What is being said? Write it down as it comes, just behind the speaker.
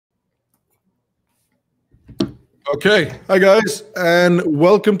Okay, hi guys, and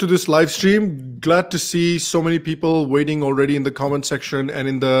welcome to this live stream. Glad to see so many people waiting already in the comment section and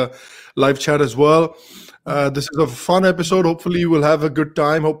in the live chat as well. This is a fun episode. Hopefully, we'll have a good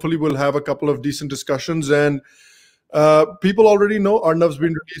time. Hopefully, we'll have a couple of decent discussions. And people already know Arnab's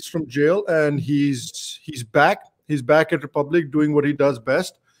been released from jail, and he's back. He's back at Republic doing what he does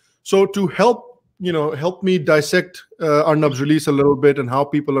best. So to help me dissect Arnab's release a little bit and how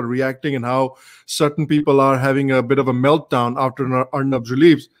people are reacting and how certain people are having a bit of a meltdown after Arnab's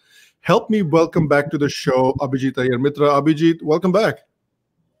release. Help me welcome back to the show, Abhijit Iyer-Mitra. Abhijit, welcome back.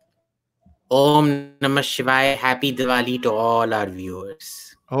 Om Namah Shivaya. Happy Diwali to all our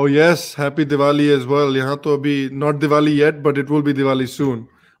viewers. Oh yes, happy Diwali as well. Yahan to abhi not Diwali yet, but it will be Diwali soon.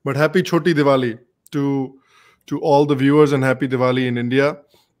 But happy Choti Diwali to all the viewers and happy Diwali in India.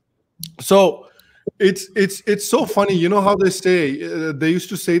 So it's so funny, you know how they say they used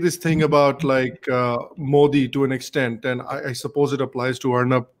to say this thing about like Modi to an extent, and I suppose it applies to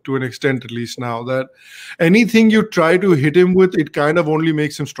Arnab to an extent at least now, that anything you try to hit him with, it kind of only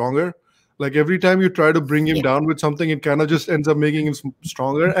makes him stronger. Like every time you try to bring him down with something, it kind of just ends up making him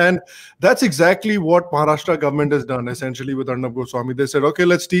stronger. And that's exactly what Maharashtra government has done essentially with Arnab Goswami. They said, okay,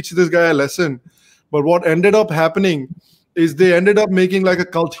 let's teach this guy a lesson. But what ended up happening is they ended up making like a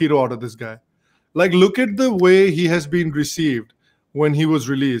cult hero out of this guy. Like, look at the way he has been received when he was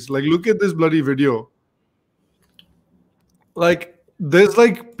released. Like, look at this bloody video. Like, there's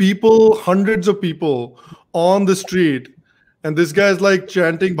like people, hundreds of people on the street, and this guy's like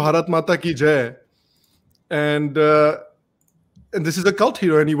chanting Bharat Mata Ki Jai. And this is a cult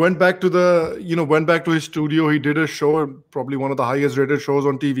hero. And he went back to went back to his studio. He did a show, probably one of the highest rated shows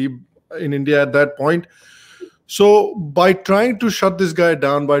on TV in India at that point. So by trying to shut this guy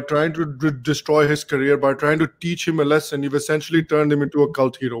down, by trying to destroy his career, by trying to teach him a lesson, you've essentially turned him into a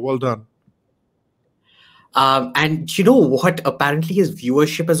cult hero. Well done. And you know what? Apparently his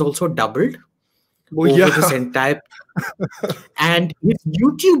viewership has also doubled over this entire... And his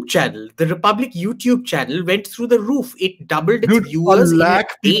YouTube channel, the Republic YouTube channel, went through the roof. It doubled its viewers. 1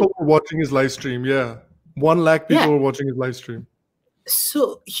 lakh people were watching his live stream. Yeah. 1 lakh people were watching his live stream.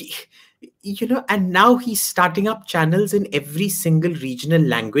 So... and now he's starting up channels in every single regional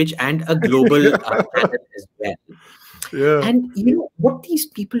language and a global channel as well. Yeah. And what these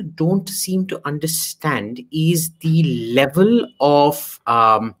people don't seem to understand is the level of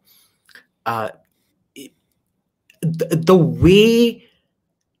the way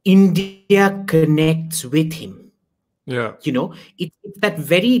India connects with him. Yeah. It's that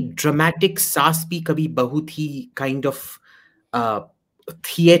very dramatic Saas Bhi Kabhi Bahu Thi kind of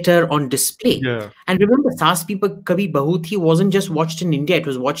theater on display. Yeah. And remember, Saas Bhi Kabhi Bahu Thi wasn't just watched in India, it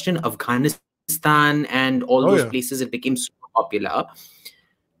was watched in Afghanistan and all those places. It became super popular.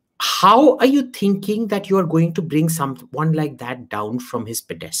 How are you thinking that you are going to bring someone like that down from his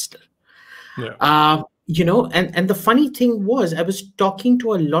pedestal? Yeah. And the funny thing was, I was talking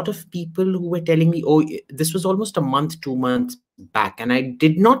to a lot of people who were telling me, oh, this was almost a month, 2 months back. And I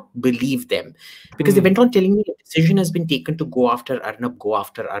did not believe them because they went on telling me a decision has been taken to go after Arnab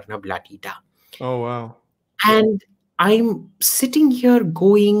Latita. Oh, wow. And I'm sitting here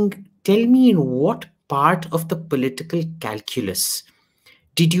going, tell me in what part of the political calculus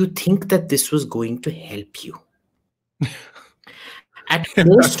did you think that this was going to help you? At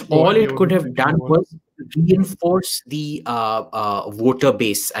most, all it could have done was reinforce the voter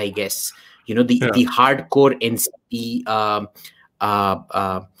base, I guess. The hardcore NCP,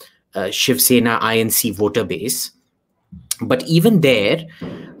 Shiv Sena, INC voter base. But even there,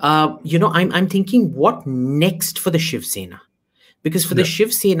 I'm thinking, what next for the Shiv Sena? Because for the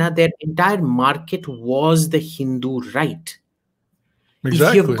Shiv Sena, their entire market was the Hindu right.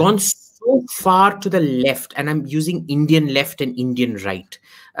 Exactly. If you've gone so far to the left, and I'm using Indian left and Indian right,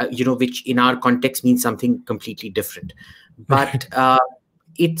 which in our context means something completely different. But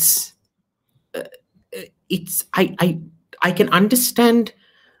I can understand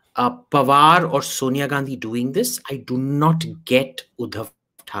Pawar or Sonia Gandhi doing this. I do not get Uddhav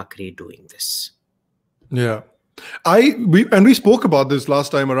Thackeray doing this. Yeah. We spoke about this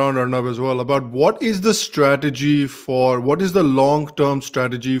last time around, Arnab, as well, about what is the long-term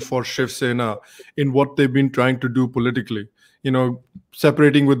strategy for Shiv Sena in what they've been trying to do politically,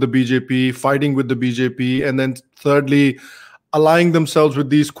 separating with the BJP, fighting with the BJP, and then thirdly, allying themselves with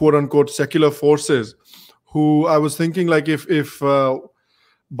these quote-unquote secular forces who I was thinking, like, if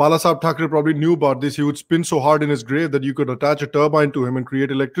Balasaheb Thackeray probably knew about this, he would spin so hard in his grave that you could attach a turbine to him and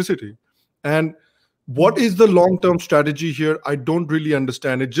create electricity. And what is the long-term strategy here? I don't really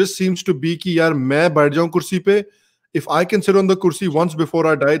understand. It just seems to be ki yaar main baith jaun kursi pe. If I can sit on the kursi once before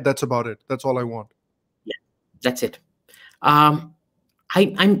I die, that's about it. That's all I want. Yeah. That's it. I'm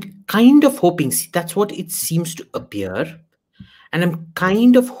kind of hoping, see, that's what it seems to appear. And I'm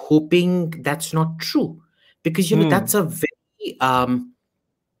kind of hoping that's not true, because, that's a very,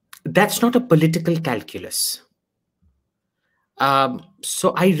 that's not a political calculus.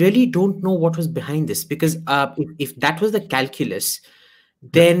 So I really don't know what was behind this, because if that was the calculus,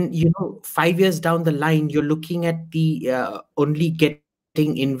 then 5 years down the line, you're looking at the only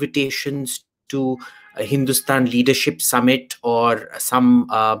getting invitations to a Hindustan Leadership Summit or some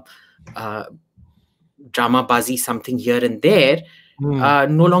drama bazi, something here and there,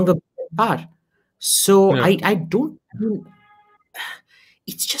 no longer par. So I don't.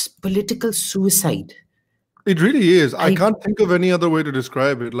 It's just political suicide. It really is. I can't think of any other way to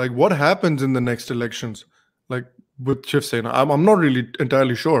describe it. Like, what happens in the next elections, like with Shiv Sena? I'm not really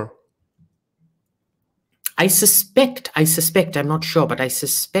entirely sure. I suspect, I'm not sure, but I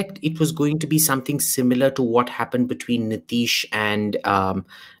suspect it was going to be something similar to what happened between Nitish and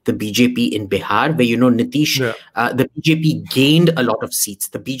the BJP in Bihar, where, Nitish, the BJP gained a lot of seats.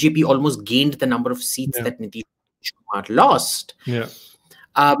 The BJP almost gained the number of seats that Nitish Kumar lost. Yeah.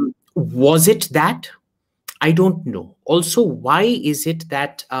 Was it that? I don't know. Also, why is it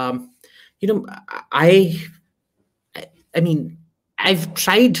that, I mean, I've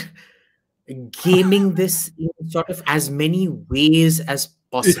tried gaming this in sort of as many ways as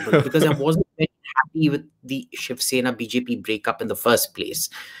possible, because I wasn't very happy with the Shiv Sena BJP breakup in the first place.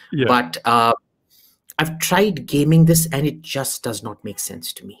 But I've tried gaming this and it just does not make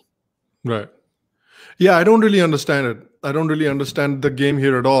sense to me. Right. Yeah, I don't really understand it. I don't really understand the game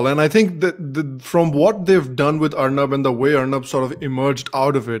here at all. And I think that from what they've done with Arnab and the way Arnab sort of emerged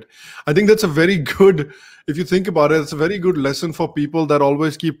out of it, I think that's a very good, if you think about it, it's a very good lesson for people that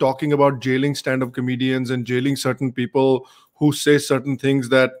always keep talking about jailing stand-up comedians and jailing certain people who say certain things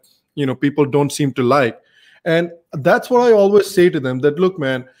that, people don't seem to like. And that's what I always say to them, that, look,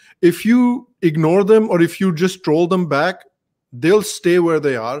 man, if you ignore them or if you just troll them back, they'll stay where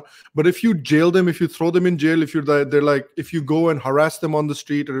they are. But if you jail them, if you throw them in jail, they're like, if you go and harass them on the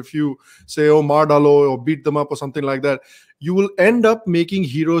street, or if you say, oh, maar dalo, or beat them up or something like that, you will end up making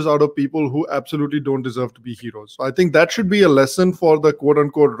heroes out of people who absolutely don't deserve to be heroes. So I think that should be a lesson for the quote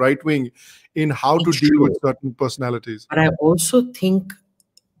unquote right wing in how to deal with certain personalities. But I also think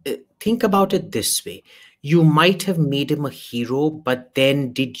about it this way. You might have made him a hero, but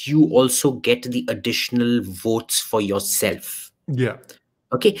then did you also get the additional votes for yourself? Yeah.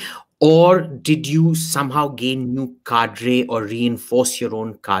 Okay. Or did you somehow gain new cadre or reinforce your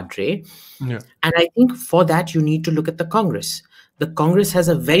own cadre? Yeah. And I think for that, you need to look at the Congress. The Congress has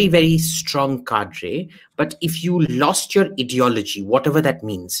a very, very strong cadre. But if you lost your ideology, whatever that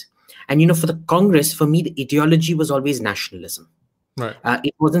means, and for the Congress, for me, the ideology was always nationalism. Right.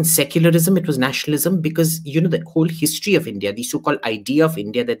 It wasn't secularism, it was nationalism, because, the whole history of India, the so-called idea of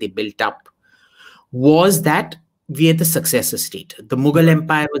India that they built up, was that we are the successor state. The Mughal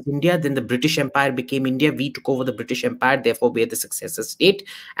Empire was India, then the British Empire became India. We took over the British Empire, therefore we are the successor state.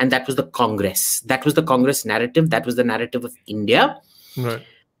 And that was the Congress. That was the Congress narrative. That was the narrative of India. Right.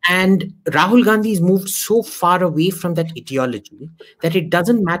 And Rahul Gandhi's moved so far away from that ideology that it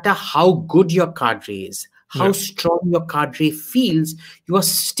doesn't matter how good your cadre is, how strong your cadre feels, you are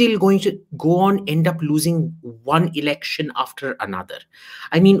still going to go on, end up losing one election after another.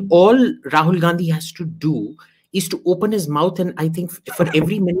 I mean, all Rahul Gandhi has to do is to open his mouth, and I think for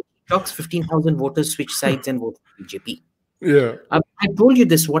every minute he talks, 15,000 voters switch sides and vote for BJP. Yeah. I told you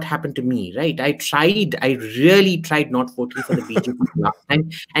this, what happened to me, right? I really tried not voting for the BJP last time.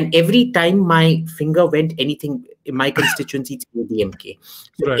 And every time my finger went anything in my constituency, it's ADMK.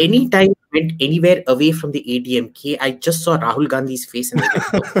 So any time I went anywhere away from the ADMK, I just saw Rahul Gandhi's face and I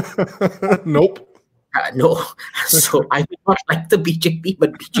went, nope. No. So I did not like the BJP,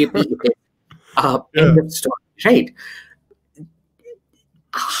 but BJP end of story, right?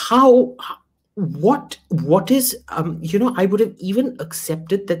 What is, I would have even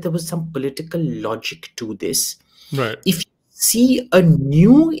accepted that there was some political logic to this. Right. If you see a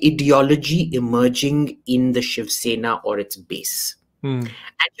new ideology emerging in the Shiv Sena or its base, and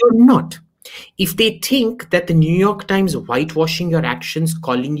you're not. If they think that the New York Times whitewashing your actions,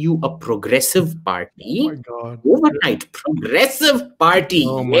 calling you a progressive party, oh my God. overnight, progressive party,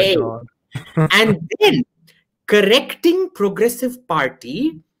 oh my God. and then correcting progressive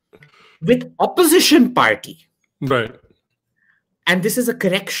party with opposition party. Right. And this is a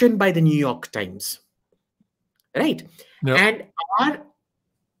correction by the New York Times. Right. Yep. And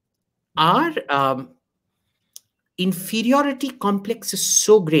our inferiority complex is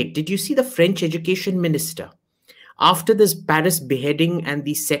so great. Did you see the French education minister after this Paris beheading and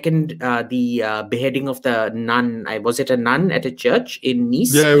the second, beheading of the nun, was it a nun at a church in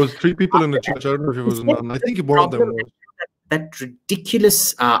Nice? Yeah, it was 3 people in the church. I don't know if it was a nun. I think one of them was. That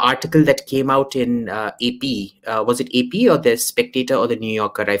ridiculous article that came out in AP, was it AP or the Spectator or the New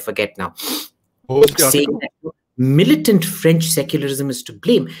Yorker? I forget now. What was the saying article? that militant French secularism is to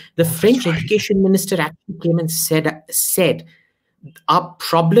blame. The French education minister actually came and said, our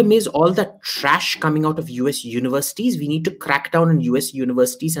problem is all the trash coming out of US universities. We need to crack down on US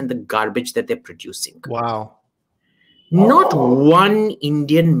universities and the garbage that they're producing. Wow. Not one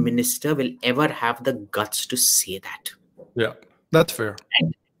Indian minister will ever have the guts to say that. Yeah, that's fair.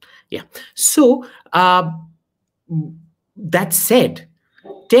 Yeah. So, that said,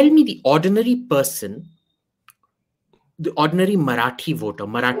 tell me the ordinary person, the ordinary Marathi voter,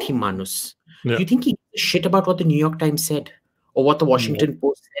 Marathi Manus, do you think he gives a shit about what the New York Times said, or what the Washington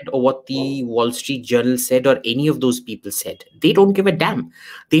Post said, or what the Wall Street Journal said, or any of those people said? They don't give a damn.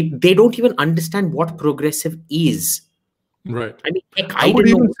 They don't even understand what progressive is. Right. I mean, heck, I would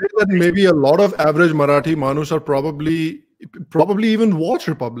even say that maybe a lot of average Marathi Manus are probably even watch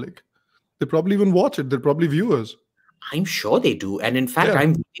Republic. They probably even watch it. They're probably viewers. I'm sure they do. And in fact,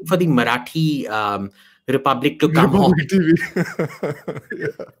 I'm waiting for the Marathi Republic to come Republic on. TV. Yeah.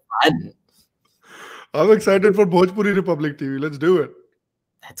 Fun. I'm excited for Bhojpuri Republic TV. Let's do it.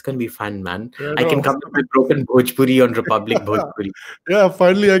 That's going to be fun, man. Yeah, I can come with my broken Bhojpuri on Republic Bhojpuri. Yeah,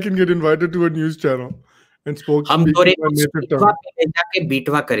 finally I can get invited to a news channel and speak my native tongue.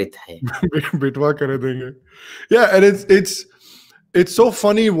 Bitwa kare denge. Yeah, and it's so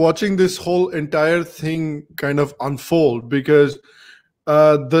funny watching this whole entire thing kind of unfold, because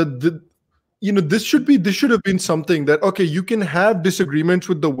this should have been something that, okay, you can have disagreements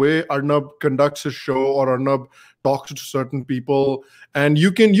with the way Arnab conducts his show or Arnab talks to certain people, and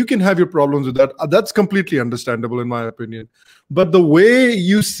you can have your problems with that. That's completely understandable in my opinion. But the way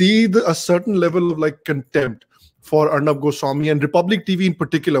you see a certain level of like contempt for Arnab Goswami and Republic TV in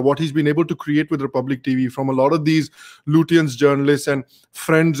particular, what he's been able to create with Republic TV from a lot of these Lutyens journalists and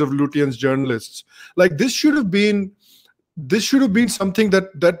friends of Lutyens journalists, like this should have been something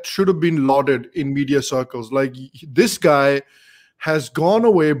that should have been lauded in media circles. Like, this guy has gone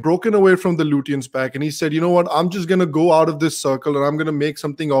away, broken away from the Lutyens pack, and he said, you know what, I'm just going to go out of this circle and I'm going to make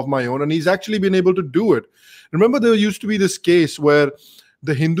something of my own. And he's actually been able to do it. Remember, there used to be this case where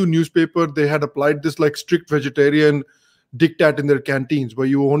the Hindu newspaper, they had applied this like strict vegetarian diktat in their canteens, where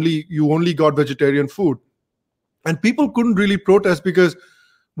you only got vegetarian food. And people couldn't really protest, because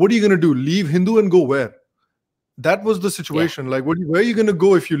what are you going to do? Leave Hindu and go where? That was the situation. Like, where are you going to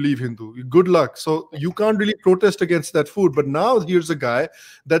go if you leave Hindu? Good luck. So you can't really protest against that food. But now here's a guy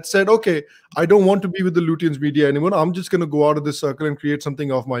that said, okay, I don't want to be with the Lutyens media anymore. I'm just going to go out of this circle and create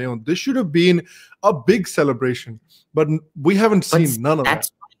something of my own. This should have been a big celebration. But we haven't seen none of that.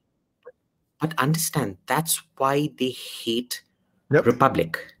 But understand, that's why they hate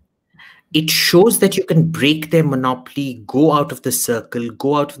Republic. It shows that you can break their monopoly, go out of the circle,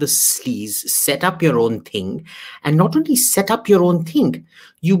 go out of the sleaze, set up your own thing. And not only set up your own thing,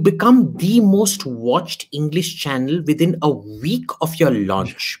 you become the most watched English channel within a week of your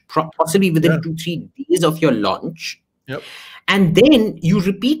launch, possibly within 2-3 days of your launch. Yep. And then you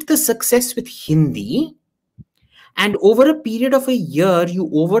repeat the success with Hindi. And over a period of a year,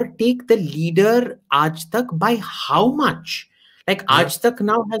 you overtake the leader Aaj Tak by how much? Like, Aaj Tak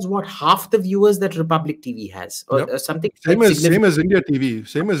now has what, half the viewers that Republic TV has, or something. Same as India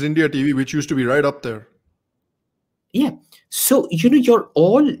TV, which used to be right up there. Yeah. So, you're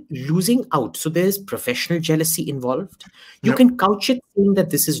all losing out. So there's professional jealousy involved. You can couch it saying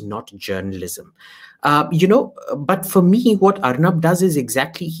that this is not journalism. But for me, what Arnab does is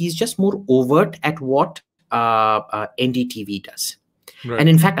exactly, he's just more overt at what NDTV does. Right. And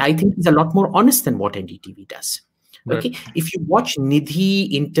in fact, I think he's a lot more honest than what NDTV does. Okay, right. If you watch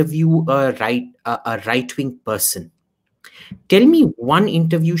Nidhi interview a right-wing person, tell me one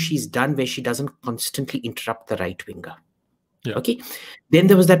interview she's done where she doesn't constantly interrupt the right-winger. Yeah. Okay, then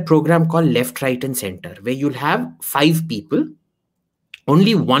there was that program called Left, Right, and Center, where you'll have 5 people.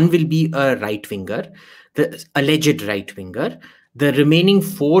 Only one will be a right-winger, the alleged right-winger. The remaining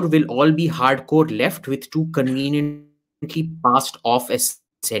 4 will all be hardcore left, with 2 conveniently passed off as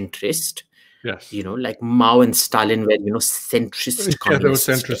centrist. Yes. Like Mao and Stalin were, centrist communists.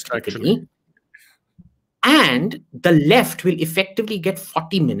 They were centrist, actually. And the left will effectively get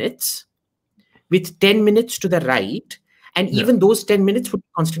 40 minutes with 10 minutes to the right. And even those 10 minutes would be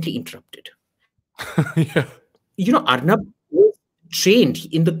constantly interrupted. Arnab was trained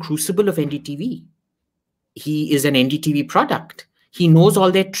in the crucible of NDTV. He is an NDTV product. He knows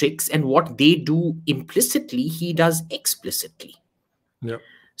all their tricks, and what they do implicitly, he does explicitly. Yeah.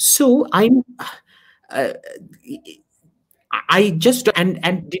 So I just,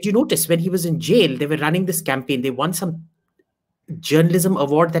 and did you notice when he was in jail, they were running this campaign. They won some journalism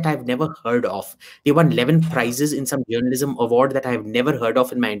award that I've never heard of. They won 11 prizes in some journalism award that I've never heard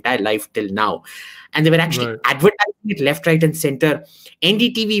of in my entire life till now. And they were actually advertising it left, right, and center.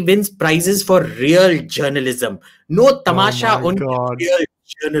 NDTV wins prizes for real journalism. No tamasha, only real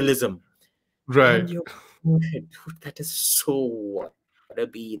journalism. Right. And dude, that is so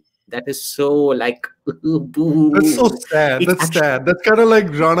wannabe. That is so like, boo. That's so sad. That's sad. That's kind of like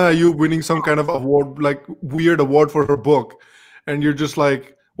Rana Ayub winning some kind of award, like weird award for her book. And you're just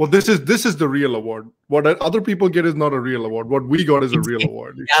like, well, this is the real award. What other people get is not a real award. What we got is a real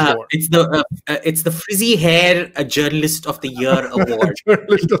award. Sure. It's the Frizzy Hair Journalist of the Year award.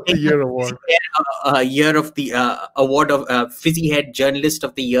 Journalist of the Year award. Year of the award of Frizzy Hair Journalist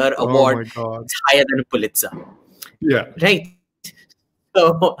of the Year award. Oh my God. It's higher than a Pulitzer. Yeah. Right.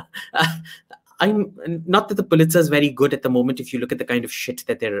 So I'm not that the Pulitzer is very good at the moment. If you look at the kind of shit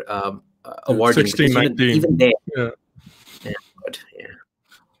that they're awarding, 16, 19. Even there. Yeah. Yeah. Good. Yeah.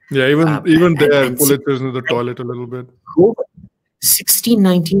 Yeah, even there, Pulitzer's in the toilet a little bit.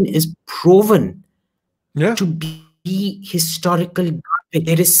 1619 is proven to be historical garbage.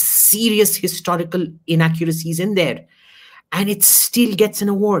 There is serious historical inaccuracies in there, and it still gets an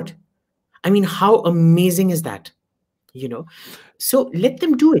award. I mean, how amazing is that? You know, so let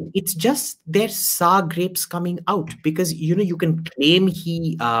them do it. It's just their sour grapes coming out, because you can claim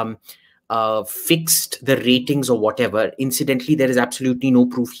he fixed the ratings or whatever. Incidentally, there is absolutely no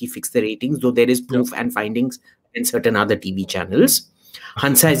proof he fixed the ratings, though there is proof and findings in certain other TV channels.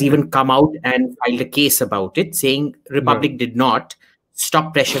 Hansa has even come out and filed a case about it, saying Republic did not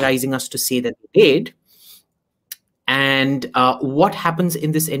stop pressurizing us to say that they did. And what happens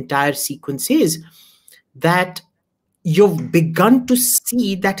in this entire sequence is that you've begun to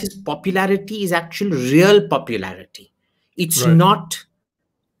see that his popularity is actual real popularity. It's not...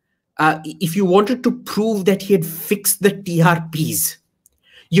 if you wanted to prove that he had fixed the TRPs,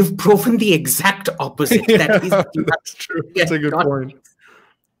 you've proven the exact opposite. That's true. That's a good point.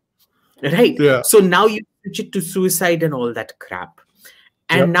 Right. Yeah. So now you switch it to suicide and all that crap.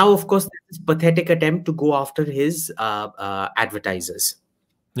 And now, of course, there's this pathetic attempt to go after his advertisers.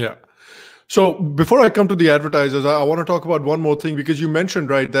 Yeah. So before I come to the advertisers, I want to talk about one more thing, because you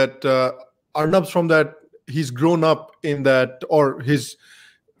mentioned, right, that Arnab's from that, he's grown up in that, or his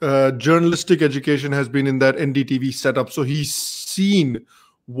journalistic education has been in that NDTV setup. So he's seen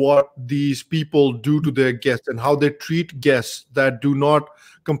what these people do to their guests and how they treat guests that do not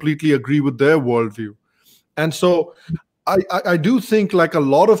completely agree with their worldview. And so I do think, like, a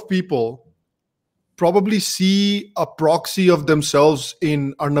lot of people probably see a proxy of themselves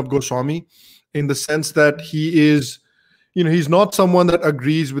in Arnab Goswami, in the sense that he is, he's not someone that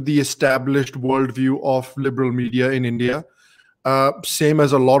agrees with the established worldview of liberal media in India. Same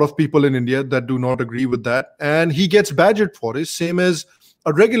as a lot of people in India that do not agree with that. And he gets badgered for it, same as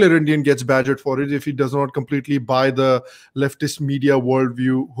a regular Indian gets badgered for it if he does not completely buy the leftist media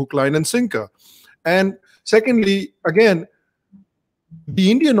worldview hook, line, and sinker. And secondly, again,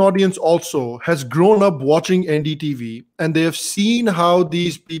 the Indian audience also has grown up watching NDTV, and they have seen how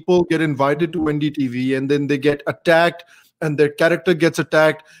these people get invited to NDTV and then they get attacked, and their character gets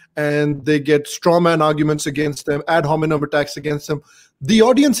attacked, and they get straw man arguments against them, ad hominem attacks against them. The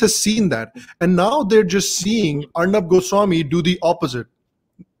audience has seen that. And now they're just seeing Arnab Goswami do the opposite,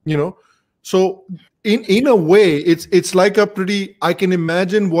 So in a way, it's like a pretty, I can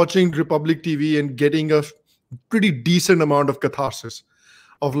imagine watching Republic TV and getting a pretty decent amount of catharsis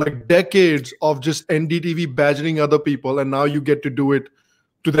of like decades of just NDTV badgering other people, and now you get to do it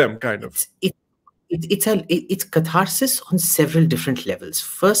to them, kind of. It's catharsis on several different levels.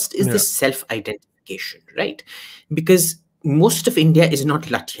 First is the self-identification, right? Because most of India is not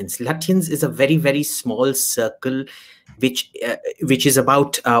Lutyens. Lutyens is a very, very small circle, which is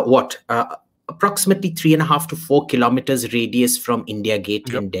about approximately 3.5 to 4 kilometers radius from India Gate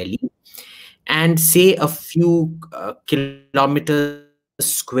in Delhi, and say a few kilometers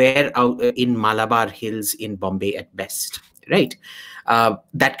square out in Malabar Hills in Bombay at best, right?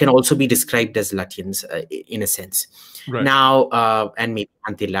 That can also be described as Lutyens in a sense. Right. Now, and maybe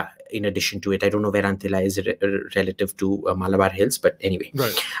Antilla in addition to it. I don't know where Antilla is relative to Malabar Hills, but anyway.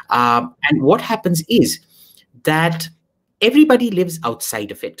 Right. And what happens is that everybody lives outside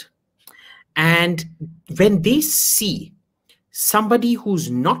of it. And when they see somebody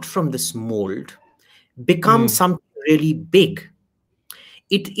who's not from this mold become something really big,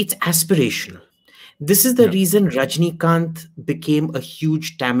 it's aspirational. This is the reason Rajnikant became a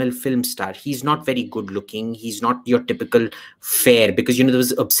huge Tamil film star. He's not very good looking. He's not your typical fair, because, there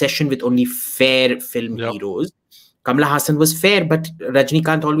was obsession with only fair film heroes. Kamala Hassan was fair, but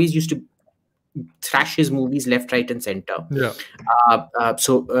Rajnikant always used to thrash his movies left, right, and center.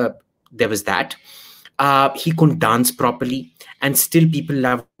 So there was that. He couldn't dance properly, and still people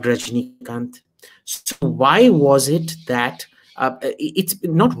loved Rajnikant. So why was it that it's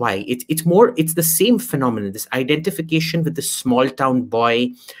not why, it's the same phenomenon, this identification with the small town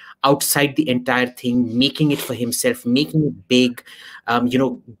boy outside the entire thing, making it for himself, making it big,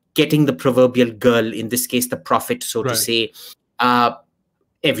 getting the proverbial girl, in this case the prophet, so to say,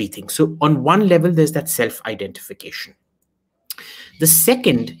 everything. So on one level there's that self-identification. The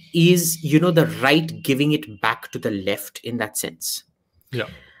second is, the right giving it back to the left in that sense.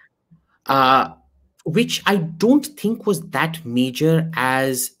 Which I don't think was that major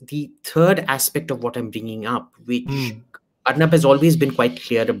as the third aspect of what I'm bringing up, which Arnab has always been quite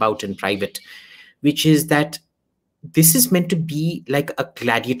clear about in private, which is that this is meant to be like a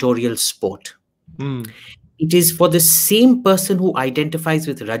gladiatorial sport. It is for the same person who identifies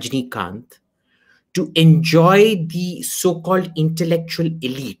with Rajnikant to enjoy the so-called intellectual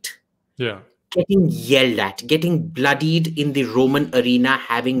elite getting yelled at, getting bloodied in the Roman arena,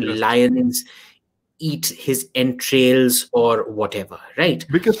 having lions eat his entrails or whatever, right?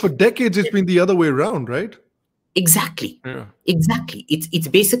 Because for decades it's been the other way around, right? Exactly. Exactly. It's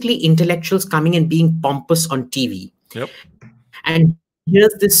basically intellectuals coming and being pompous on TV. And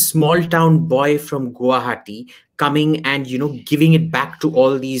here's this small town boy from Guwahati coming and, giving it back to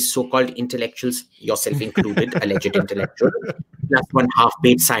all these so-called intellectuals, yourself included, alleged intellectual, plus one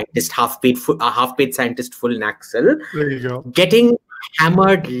half-paid scientist, half-paid scientist full naxal. There you go. Getting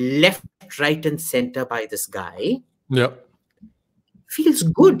hammered left, right, and center by this guy. Feels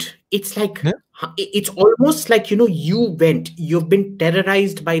good. It's like, it's almost like, you've been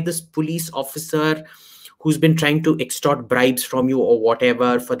terrorized by this police officer who's been trying to extort bribes from you or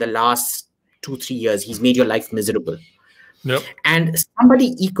whatever for the last 2-3 years. He's made your life miserable. And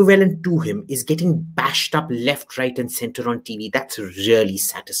somebody equivalent to him is getting bashed up left, right, and center on TV. That's really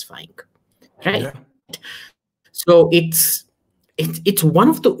satisfying, right? So it's one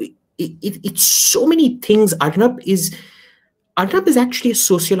of the, it's so many things. Arnab is actually a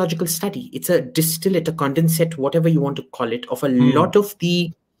sociological study. It's a distillate, a condensate, whatever you want to call it, of a lot of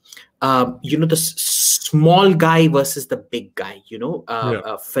the, the small guy versus the big guy,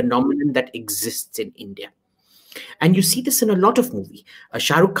 a phenomenon that exists in India. And you see this in a lot of movies.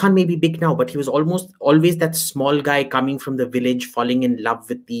 Shah Rukh Khan may be big now, but he was almost always that small guy coming from the village, falling in love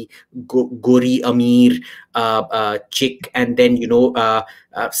with the Gori Amir chick, and then,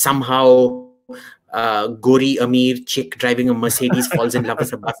 somehow Gori Amir chick driving a Mercedes falls in love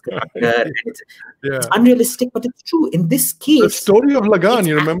with a bus conductor. It's unrealistic, but it's true. In this case, the story of Lagan,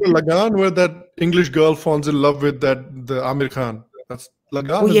 you remember Lagan, where that English girl falls in love with the Amir Khan. That's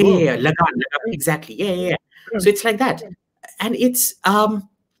Lagan. Oh yeah, Lagan, exactly. Yeah. So it's like that, and it's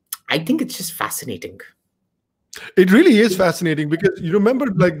I think it's just fascinating. It really is fascinating, because you remember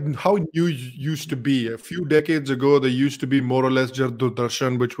like how news used to be a few decades ago. There used to be more or less just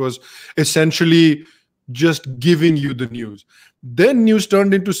Doordarshan, which was essentially just giving you the news. Then news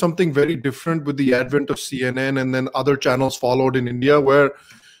turned into something very different with the advent of CNN, and then other channels followed in India, where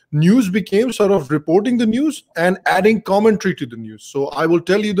news became sort of reporting the news and adding commentary to the news. So I will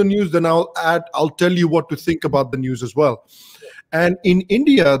tell you the news, then I'll tell you what to think about the news as well. And in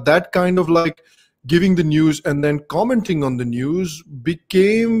India, that kind of like giving the news and then commenting on the news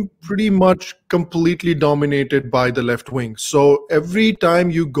became pretty much completely dominated by the left wing. So every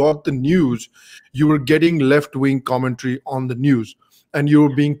time you got the news, you were getting left-wing commentary on the news. And you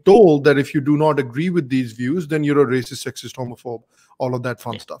were being told that if you do not agree with these views, then you're a racist, sexist, homophobe, all of that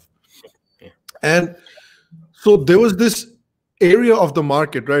fun stuff. And so there was this area of the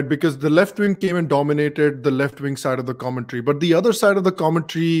market, right? Because the left wing came and dominated the left wing side of the commentary. But the other side of the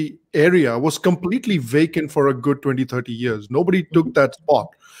commentary area was completely vacant for a good 20, 30 years. Nobody took that spot.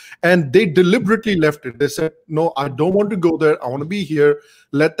 And they deliberately left it. They said, no, I don't want to go there. I want to be here.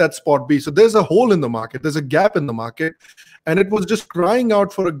 Let that spot be. So there's a hole in the market. There's a gap in the market. And it was just crying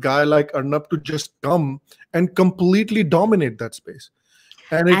out for a guy like Arnab to just come and completely dominate that space.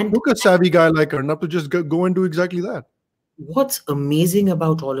 And it took a savvy guy like Arnab to just go and do exactly that. What's amazing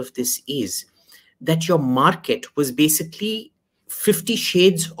about all of this is that your market was basically 50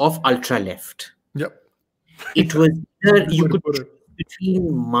 shades of ultra left. Yep. It was either you could choose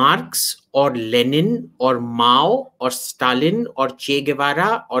between Marx or Lenin or Mao or Stalin or Che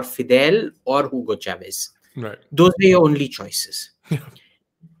Guevara or Fidel or Hugo Chavez. Right. Those were your only choices.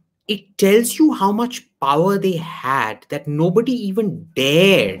 it tells you how much power they had, that nobody even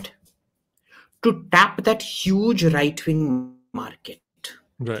dared to tap that huge right-wing market.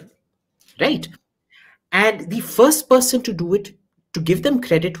 Right. Right? And the first person to do it, to give them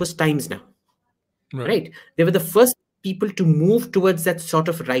credit, was Times Now. Right? They were the first people to move towards that sort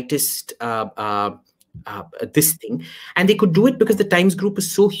of rightist this thing, and they could do it because the Times Group is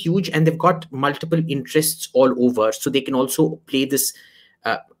so huge and they've got multiple interests all over, so they can also play this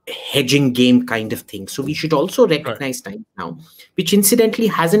hedging game kind of thing. So we should also recognize Times Now, which incidentally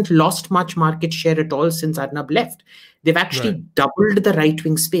hasn't lost much market share at all since Arnab left. They've actually doubled the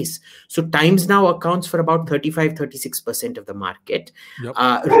right-wing space. So Times Now accounts for about 35-36% of the market.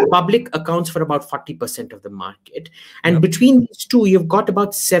 Republic accounts for about 40% of the market. And between these two, you've got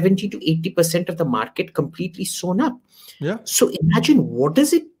about 70 to 80% of the market completely sewn up. So imagine, what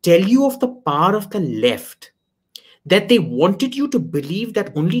does it tell you of the power of the left? That they wanted you to believe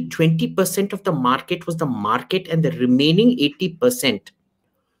that only 20% of the market was the market and the remaining 80%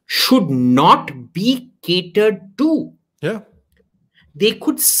 should not be catered to. They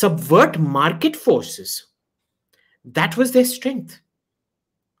could subvert market forces. That was their strength.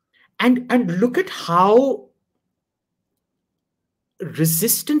 And look at how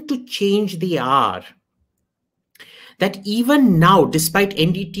resistant to change they are. That even now, despite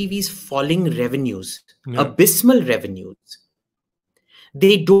NDTV's falling revenues, abysmal revenues,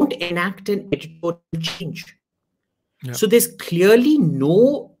 they don't enact an editorial change. So there's clearly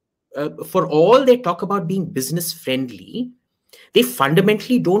no, for all they talk about being business friendly, they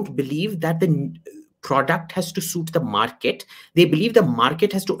fundamentally don't believe that the product has to suit the market. They believe the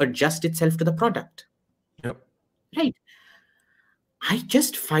market has to adjust itself to the product. Right. I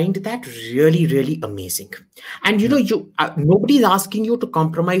just find that really, really amazing. And you know, nobody's asking you to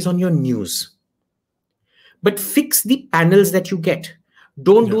compromise on your news, but fix the panels that you get.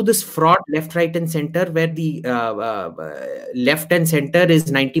 Don't do this fraud left, right, and center, where the left and center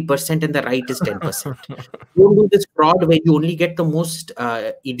is 90% and the right is 10%. Don't do this fraud where you only get the most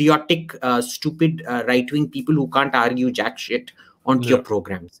idiotic, stupid right-wing people who can't argue jack shit onto your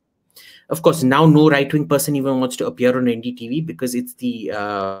programs. Of course, now no right-wing person even wants to appear on NDTV because it's the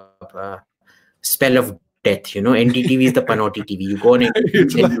spell of death. You know, NDTV is the Panotti TV. You go on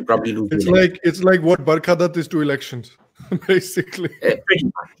NDTV and you probably lose. It's like what Barkhadat is to elections, basically.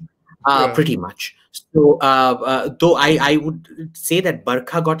 Pretty much. Pretty much. So, though I would say that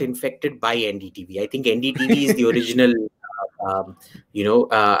Barkha got infected by NDTV. I think NDTV is the original,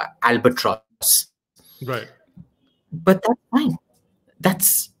 albatross. Right. But that's fine.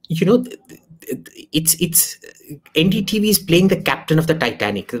 That's, you know, it's NDTV is playing the captain of the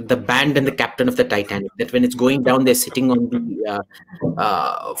Titanic, the band and the captain of the Titanic. That when it's going down, they're sitting on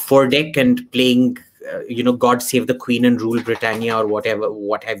the foredeck and playing, God Save the Queen and Rule Britannia or whatever,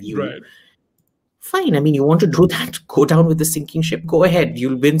 what have you. Right. Fine. I mean, you want to do that, go down with the sinking ship, go ahead.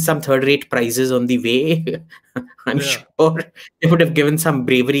 You'll win some third-rate prizes on the way. I'm sure they would have given some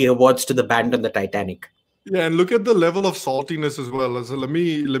bravery awards to the band on the Titanic. Yeah, and look at the level of saltiness as well. So let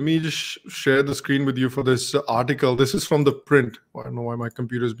me just share the screen with you for this article. This is from the print. I don't know why my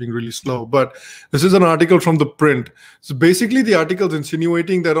computer is being really slow, but this is an article from the print. So basically, the article is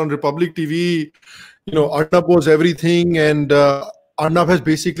insinuating that on Republic TV, Arnab was everything, and Arnab has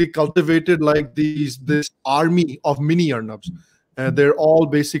basically cultivated like this army of mini Arnabs. They're all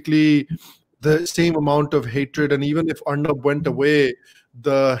basically the same amount of hatred, and even if Arnab went away,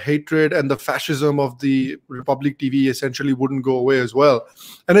 the hatred and the fascism of the Republic TV essentially wouldn't go away as well.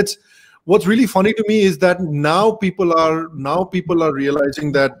 And it's what's really funny to me is that now people are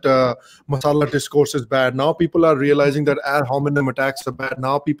realizing that masala discourse is bad. Now people are realizing that ad hominem attacks are bad.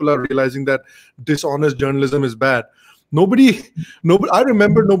 Now people are realizing that dishonest journalism is bad. Nobody. I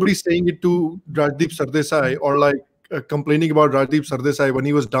remember nobody saying it to Rajdeep Sardesai or like complaining about Rajdeep Sardesai when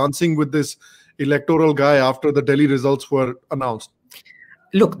he was dancing with this electoral guy after the Delhi results were announced.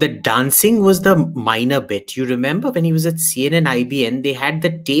 Look, the dancing was the minor bit. You remember when he was at CNN IBN, they had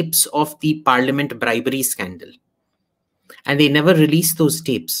the tapes of the Parliament bribery scandal. And they never released those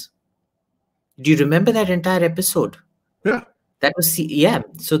tapes. Do you remember that entire episode? Yeah. That was,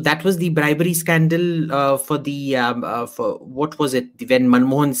 so that was the bribery scandal for for what was it? When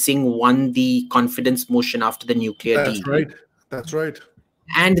Manmohan Singh won the confidence motion after the nuclear deal. That's right. That's right.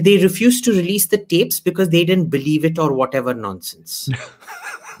 And they refused to release the tapes because they didn't believe it or whatever nonsense.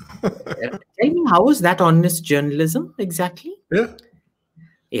 Tell me, how was that honest journalism exactly?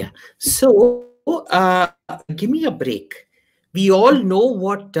 Yeah. So give me a break. We all know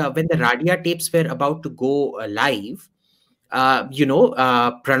what when the Radia tapes were about to go live,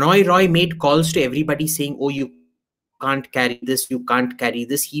 Pranoy Roy made calls to everybody saying, "Oh, you can't carry this, you can't carry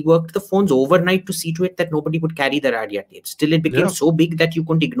this. He worked the phones overnight to see to it that nobody would carry the radio tapes. Till it became so big that you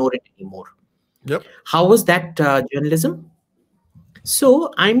couldn't ignore it anymore. Yep. How was that journalism?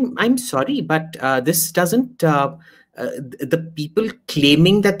 So I'm sorry, but this doesn't. The people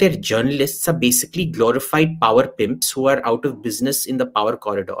claiming that they're journalists are basically glorified power pimps who are out of business in the power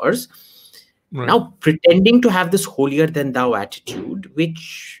corridors. Right. Now pretending to have this holier than thou attitude,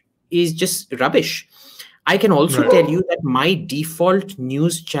 which is just rubbish. I can also tell you that my default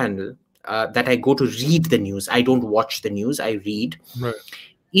news channel that I go to read the news, I don't watch the news, I read,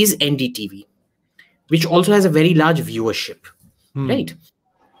 is NDTV, which also has a very large viewership, right?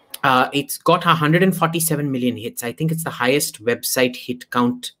 It's got 147 million hits. I think it's the highest website hit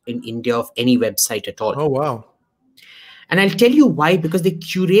count in India of any website at all. Oh, wow. And I'll tell you why, because they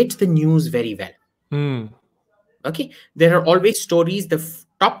curate the news very well. Okay. There are always stories. The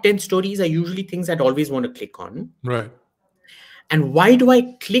top 10 stories are usually things I'd always want to click on. Right. And why do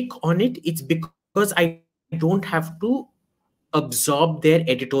I click on it? It's because I don't have to absorb their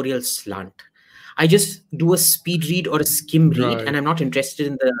editorial slant. I just do a speed read or a skim read, and I'm not interested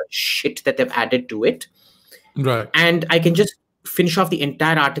in the shit that they've added to it. Right. And I can just finish off the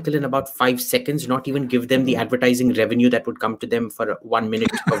entire article in about 5 seconds, not even give them the advertising revenue that would come to them for 1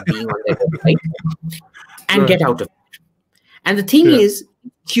 minute of being on their website, and get out of it. And the thing is,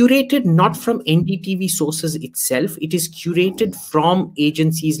 curated not from NDTV sources itself, it is curated from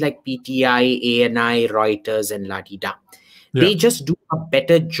agencies like PTI, ANI, Reuters, and la-di-da. They just do a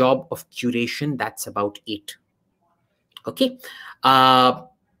better job of curation. That's about it. Okay.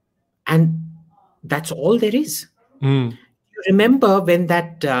 And that's all there is. You remember when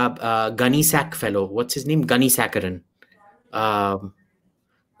that Gunny Sack fellow, what's his name? Gunny Saccharin.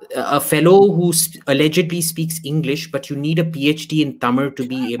 A fellow who allegedly speaks English, but you need a PhD in Tamil to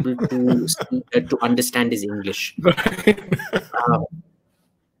be able to to understand his English.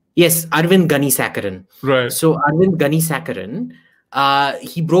 Yes, Arvind Gunny Saccharin. Right. So Arvind Gunny Saccharin,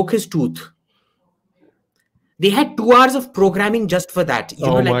 he broke his tooth. They had 2 hours of programming just for that. You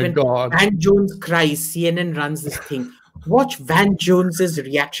know, like when Van Jones cries, CNN runs this thing. Watch Van Jones's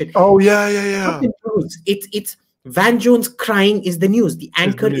reaction. Oh, yeah. It's Van Jones crying is the news. The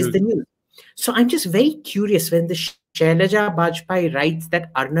anchor is the news. So I'm just very curious when the Shailaja Bajpai writes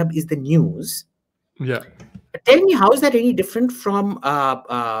that Arnab is the news. Yeah. Tell me, how is that any different from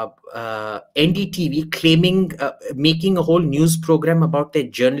NDTV claiming, making a whole news program about their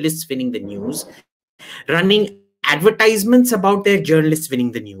journalists winning the news, running advertisements about their journalists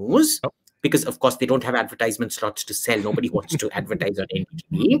winning the news, because of course they don't have advertisement slots to sell. Nobody wants to advertise on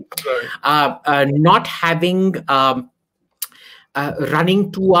NDTV. Not having,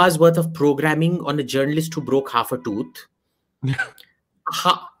 running 2 hours worth of programming on a journalist who broke half a tooth.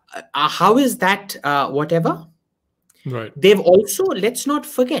 How is that whatever? Right. They've also, let's not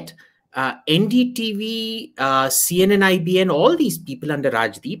forget, NDTV, CNN, IBN, all these people under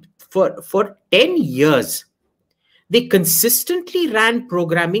Rajdeep, for 10 years, they consistently ran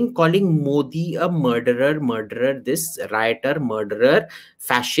programming calling Modi a murderer, this rioter, murderer,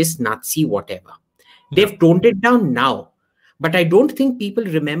 fascist, Nazi, whatever. They've toned it down now. But I don't think people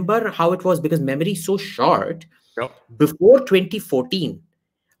remember how it was, because memory is so short. Before 2014,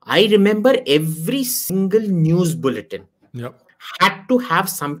 I remember every single news bulletin had to have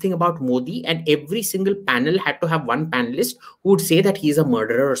something about Modi, and every single panel had to have one panelist who would say that he's a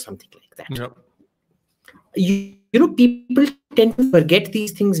murderer or something like that. You know, people tend to forget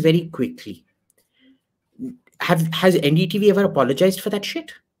these things very quickly. Has NDTV ever apologized for that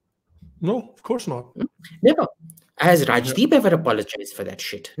shit? No, of course not. Never. Has Rajdeep ever apologized for that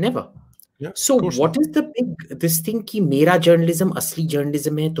shit? Never. So what is the big this thing ki mera journalism asli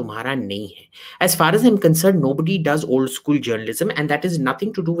journalism hai, tumhara nahi hai? As far as I'm concerned, nobody does old school journalism, and that is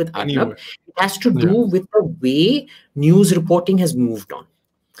nothing to do with Arnab. It has to do with the way news reporting has moved on.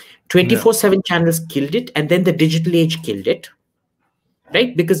 24/7 channels killed it, and then the digital age killed it,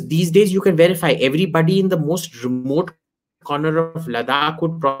 right? Because these days you can verify everybody in the most remote corner of Ladakh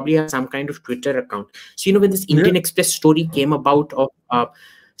would probably have some kind of Twitter account. So, you know, when this Indian Express story came about of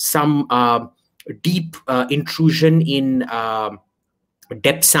some deep intrusion in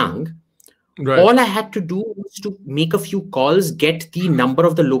Depsang, all I had to do was to make a few calls, get the number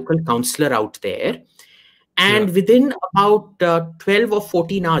of the local councillor out there, and within about 12 or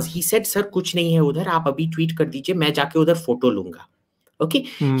 14 hours, he said, "Sir, kuch nahi hai udhar, aap abhi tweet kar dijiye, main jaake udhar photo lunga." Okay,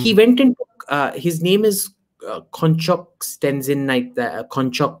 he went and took, his name is Konchok Stenzin,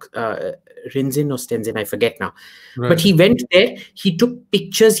 Konchok Rinzin or Stenzin, I forget now. But he went there, he took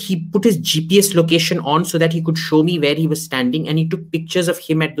pictures, he put his GPS location on so that he could show me where he was standing, and he took pictures of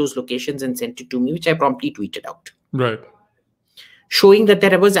him at those locations and sent it to me, which I promptly tweeted out. Right. showing that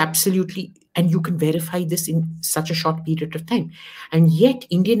there was absolutely, and you can verify this in such a short period of time. And yet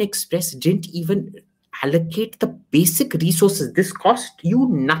Indian Express didn't even allocate the basic resources. This cost you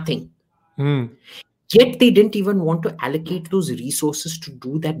nothing. Yet they didn't even want to allocate those resources to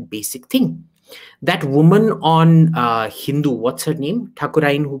do that basic thing. That woman on Hindu, what's her name?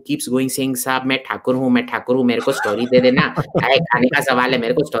 Thakurain, who keeps going saying, "Saab, मैं ठाकुर हूँ, मेरे को story दे देना। आए खाने का सवाल है,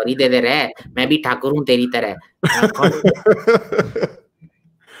 मेरे को story दे दे रहे, मैं भी ठाकुर हूँ तेरी तरह."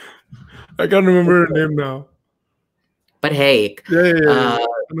 I can't remember her name now. पर है एक. Yeah.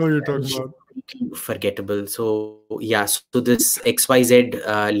 I know you're talking about. Forgettable. So yeah, so this XYZ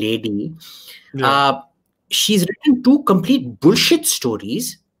lady, she's written 2 complete bullshit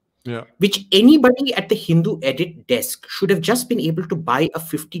stories. Yeah. Which anybody at the Hindu edit desk should have just been able to buy a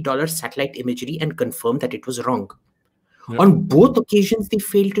 $50 satellite imagery and confirm that it was wrong. Yep. On both occasions, they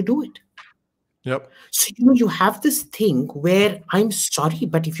failed to do it. Yep. So, you have this thing where, I'm sorry,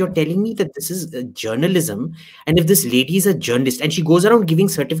 but if you're telling me that this is journalism, and if this lady is a journalist, and she goes around giving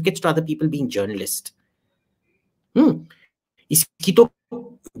certificates to other people being journalists, इसकी तो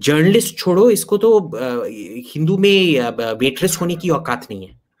journalist छोड़ो, इसको तो हिंदू में waitress होने की औकात नहीं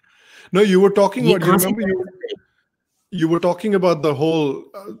है. No, you were talking about, you were talking about the whole,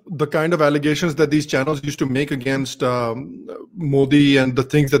 the kind of allegations that these channels used to make against Modi and the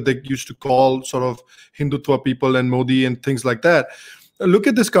things that they used to call sort of Hindutva people and Modi and things like that. Look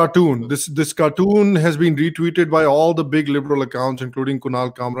at this cartoon. This cartoon has been retweeted by all the big liberal accounts, including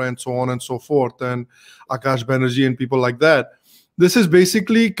Kunal Kamra and so on and so forth, and Akash Banerjee and people like that. This is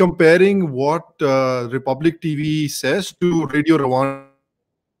basically comparing what Republic TV says to Radio Rwanda.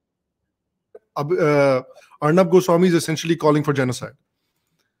 Arnab Goswami is essentially calling for genocide.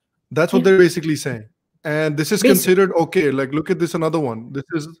 That's what they're basically saying. And this is considered okay. Like, look at this, another one. This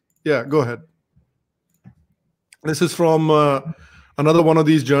is, yeah, go ahead. This is from another one of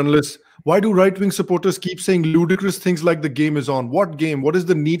these journalists. Why do right-wing supporters keep saying ludicrous things like the game is on? What game? What is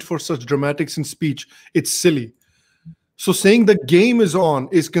the need for such dramatics in speech? It's silly. So saying the game is on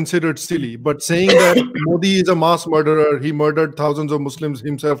is considered silly, but saying that Modi is a mass murderer, he murdered thousands of Muslims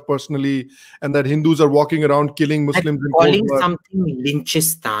himself personally, and that Hindus are walking around killing Muslims in calling something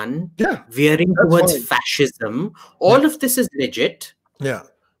Lynchistan, veering towards fascism, all of this is legit. Yeah,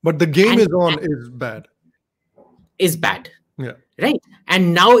 but the game is on is bad. Is bad. Yeah. Right.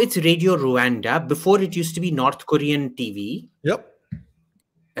 And now it's Radio Rwanda. Before it used to be North Korean TV. Yep.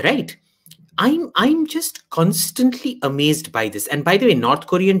 Right. I'm just constantly amazed by this. And by the way, North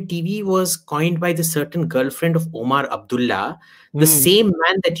Korean TV was coined by the certain girlfriend of Omar Abdullah, the same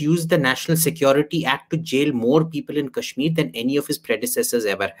man that used the National Security Act to jail more people in Kashmir than any of his predecessors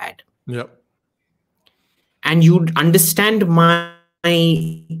ever had. Yep. And you'd understand my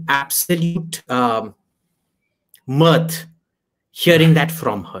absolute mirth hearing that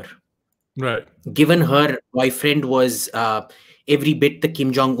from her. Right. Given her boyfriend was every bit the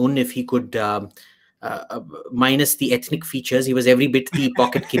Kim Jong-un, if he could, minus the ethnic features, he was every bit the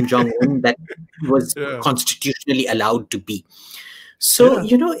pocket Kim Jong-un that was constitutionally allowed to be. So,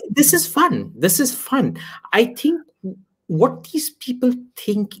 this is fun. This is fun. I think what these people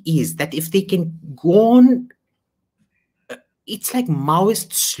think is that if they can go on, it's like Maoist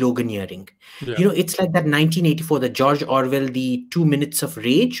sloganeering. It's like that 1984, the George Orwell, the 2 minutes of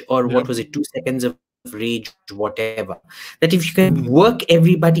rage, or what was it, 2 seconds of rage, whatever. That if you can work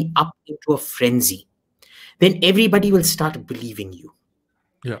everybody up into a frenzy, then everybody will start believing you.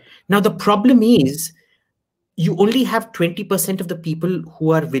 Yeah. Now, the problem is you only have 20% of the people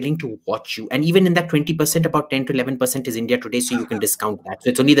who are willing to watch you. And even in that 20%, about 10 to 11% is India Today, so you can discount that. So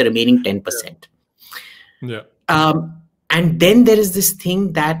it's only the remaining 10%. Yeah. And then there is this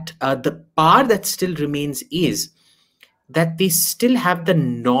thing that the power that still remains is that they still have the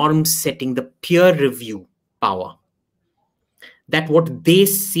norm setting, the peer review power. That what they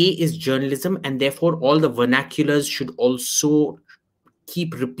say is journalism, and therefore all the vernaculars should also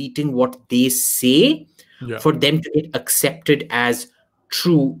keep repeating what they say for them to get accepted as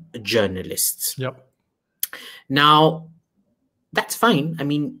true journalists. Yep. Now, that's fine. I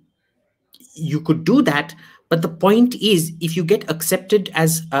mean, you could do that. But the point is, if you get accepted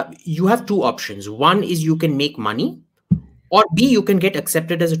as, you have 2 options. One is you can make money, or B, you can get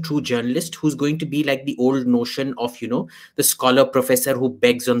accepted as a true journalist who's going to be like the old notion of, the scholar professor who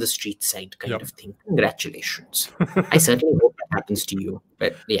begs on the street side kind of thing. Congratulations. I certainly hope that happens to you.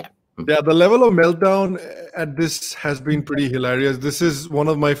 But yeah. Yeah, the level of meltdown at this has been pretty hilarious. This is one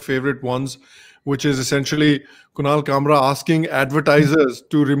of my favorite ones, which is essentially Kunal Kamra asking advertisers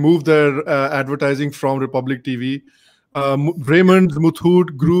to remove their advertising from Republic TV. Raymond,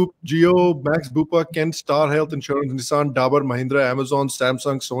 Muthoot Group, Jio, Max Bupa, Kent, Star Health Insurance, Nissan, Dabur, Mahindra, Amazon,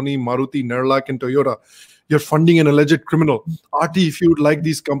 Samsung, Sony, Maruti, Nerlac, and Toyota. You're funding an alleged criminal. RT, if you would like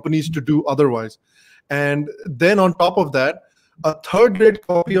these companies to do otherwise. And then on top of that, a third-rate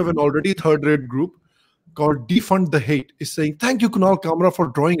copy of an already third-rate group called Defund the Hate is saying, thank you, Kunal Kamra, for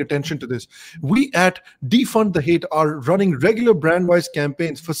drawing attention to this. We at Defund the Hate are running regular brand-wise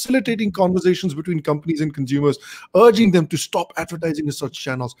campaigns, facilitating conversations between companies and consumers, urging them to stop advertising in such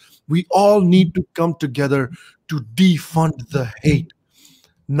channels. We all need to come together to defund the hate.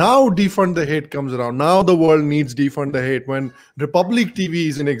 Now Defund the Hate comes around. Now the world needs Defund the Hate. When Republic TV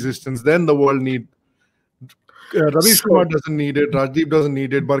is in existence, then the world needs Ravi Kumar doesn't need it, Rajdeep doesn't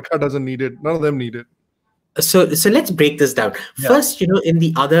need it, Barkha doesn't need it, none of them need it. So let's break this down. Yeah. First, in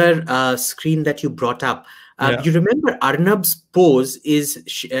the other screen that you brought up, you remember Arnab's pose is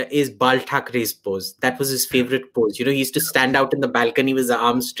Bal Thakre's pose. That was his favorite pose. He used to stand out in the balcony with his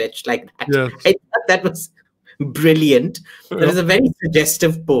arms stretched like that. Yes. I thought that was brilliant. That is a very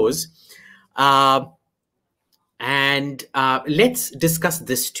suggestive pose. And let's discuss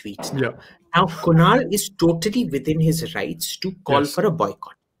this tweet. Yeah. Now, Kunal is totally within his rights to call for a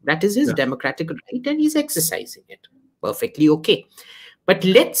boycott. That is his democratic right, and he's exercising it. Perfectly okay. But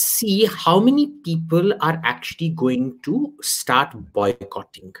let's see how many people are actually going to start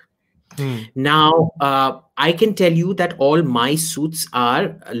boycotting. Now, I can tell you that all my suits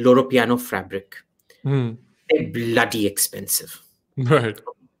are Loro Piano fabric. They're bloody expensive. Right.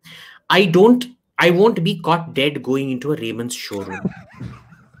 I won't be caught dead going into a Raymond's showroom.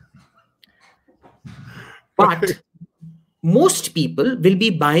 But most people will be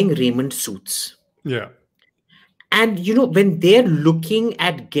buying Raymond suits. Yeah. And, when they're looking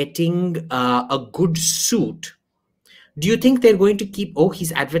at getting a good suit, do you think they're going to keep,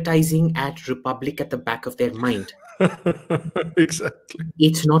 he's advertising at Republic at the back of their mind? Exactly.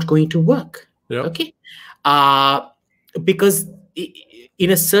 It's not going to work. Yeah. Okay. Because in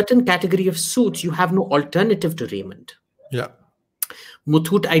a certain category of suits, you have no alternative to Raymond. Yeah.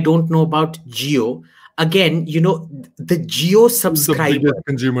 Muthoot, I don't know about Jio. Again, the Jio subscriber, the biggest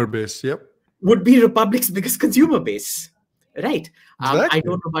consumer base, would be Republic's biggest consumer base, right? Exactly. I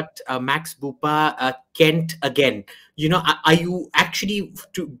don't know about Max Bupa, Kent. Again, are you actually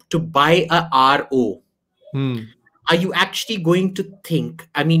to buy a RO? Are you actually going to think?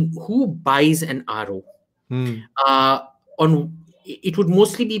 I mean, who buys an RO? It would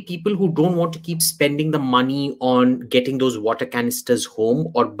mostly be people who don't want to keep spending the money on getting those water canisters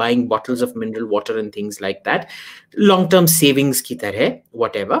home or buying bottles of mineral water and things like that. Long-term savings ki tarah,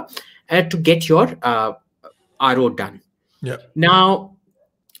 whatever, to get your RO done. Yeah. Now,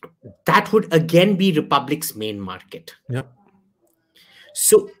 that would again be Republic's main market. Yeah.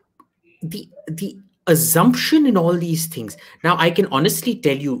 So the assumption in all these things. Now, I can honestly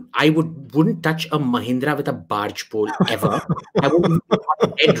tell you, I wouldn't touch a Mahindra with a barge pole ever. I wouldn't be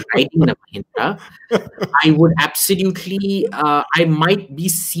dead riding a Mahindra. I would absolutely, I might be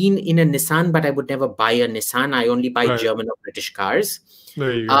seen in a Nissan, but I would never buy a Nissan. I only buy German or British cars.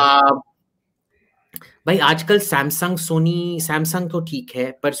 There you go. भाई आजकल Samsung तो ठीक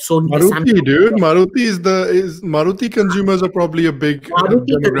है पर Maruti consumers are probably a big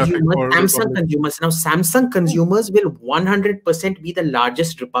Samsung consumers. Now Samsung consumers will 100% be the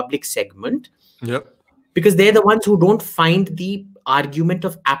largest Republic segment. Yep. Because they're the ones who don't find the argument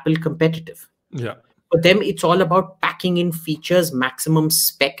of Apple competitive. Yeah. For them, it's all about packing in features, maximum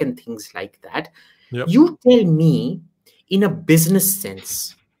spec and things like that. Yep. You tell me, in a business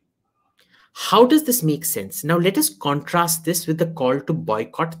sense, how does this make sense? Now, let us contrast this with the call to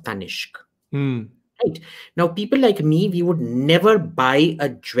boycott Tanishq. Right? Now, people like me, we would never buy a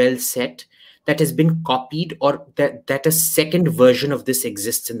jewel set that has been copied or that a second version of this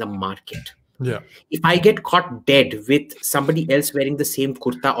exists in the market. Yeah. If I get caught dead with somebody else wearing the same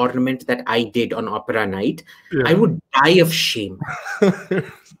kurta ornament that I did on opera night, I would die of shame.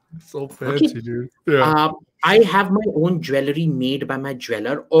 So fancy, dude. Yeah. I have my own jewelry made by my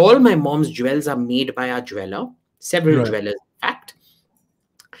jeweler. All my mom's jewels are made by our jeweler. Several jewelers, in fact.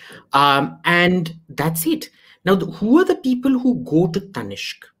 And that's it. Now, who are the people who go to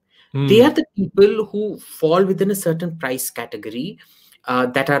Tanishq? They are the people who fall within a certain price category,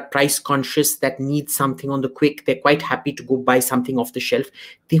 that are price conscious, that need something on the quick. They're quite happy to go buy something off the shelf.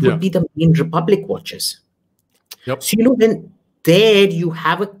 They would be the main Republic watchers. Yep. So, when there you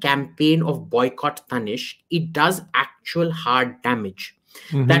have a campaign of boycott Tanishq, it does actual hard damage.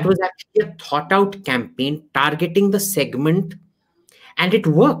 That was actually a thought out campaign targeting the segment, and it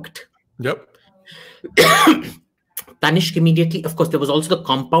worked. Yep. Tanishq immediately, of course, there was also the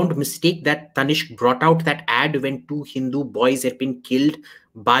compound mistake that Tanishq brought out that ad when 2 Hindu boys had been killed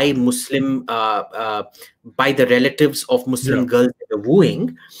by by the relatives of Muslim girls they were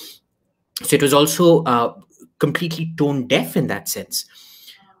wooing. So it was also completely tone deaf in that sense.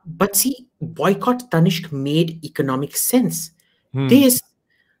 But see, boycott Tanishq made economic sense. This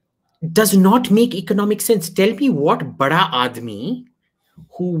does not make economic sense. Tell me what bada admi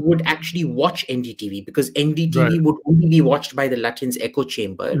who would actually watch NDTV, because NDTV would only be watched by the Lutyens echo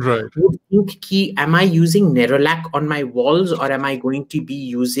chamber, would think, ki, am I using Nerolac on my walls, or am I going to be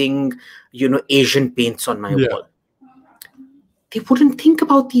using, Asian paints on my wall? They wouldn't think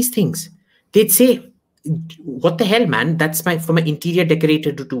about these things. They'd say, what the hell, man? That's for my interior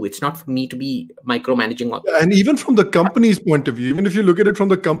decorator to do. It's not for me to be micromanaging. And even from the company's point of view, even if you look at it from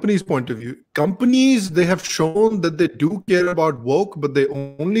the company's point of view, companies, they have shown that they do care about woke, but they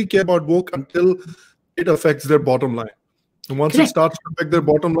only care about woke until it affects their bottom line. And once it starts to affect their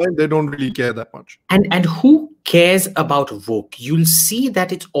bottom line, they don't really care that much. And who cares about woke? You'll see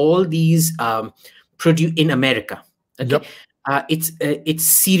that it's all these in America. Okay? It's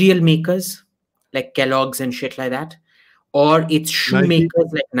cereal makers like Kellogg's and shit like that, or it's shoemakers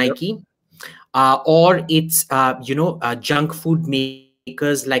like Nike, or it's junk food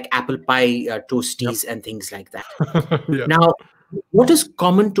makers like apple pie toasties and things like that. Now, what is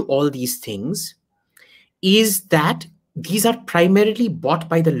common to all these things is that these are primarily bought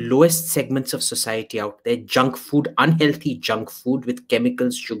by the lowest segments of society out there. Junk food, unhealthy junk food with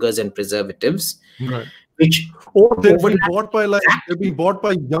chemicals, sugars, and preservatives. Or they're being bought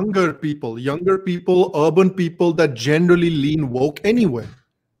by younger people, urban people that generally lean woke anyway.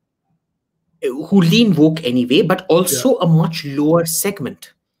 Who lean woke anyway, but also a much lower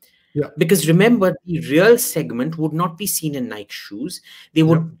segment. Because remember, the real segment would not be seen in Nike shoes. They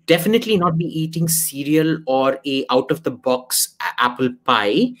would definitely not be eating cereal or a out-of-the-box apple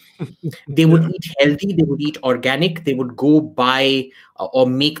pie. They would eat healthy. They would eat organic. They would go buy or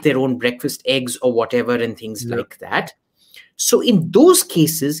make their own breakfast eggs or whatever and things like that. So in those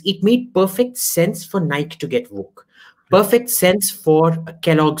cases, it made perfect sense for Nike to get woke. Perfect sense for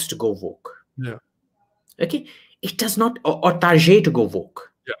Kellogg's to go woke. Okay. It does not, or Target to go woke.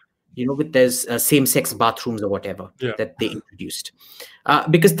 With there's same-sex bathrooms or whatever that they introduced.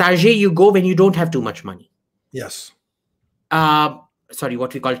 Because Target, you go when you don't have too much money. Sorry,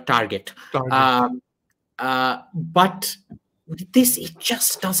 what we call Target. But this, it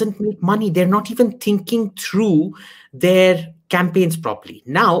just doesn't make money. They're not even thinking through their campaigns properly.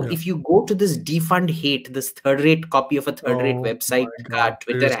 Now, if you go to this defund hate, this third-rate copy of a third-rate website,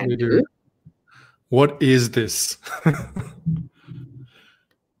 Twitter handle. What is this?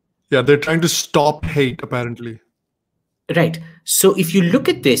 They're trying to stop hate, apparently. Right. So if you look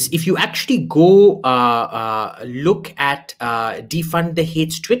at this, if you actually go look at Defund the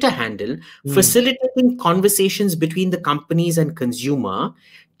Hate's Twitter handle, facilitating conversations between the companies and consumer,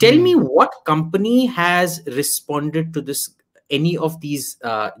 tell me what company has responded to this, any of these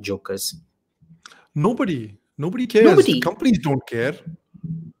jokers? Nobody. Nobody cares. Companies don't care.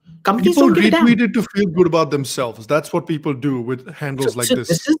 People retweet it to feel good about themselves. That's what people do with handles like this.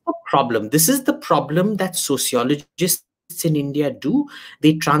 This is the problem. This is the problem that sociologists in India do.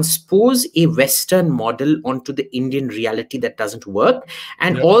 They transpose a Western model onto the Indian reality that doesn't work.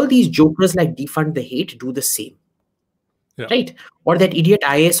 And all these jokers like Defund the Hate do the same. Right? Or that idiot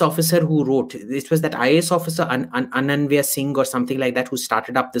IAS officer who wrote, this was that IAS officer, Ananvya Singh or something like that, who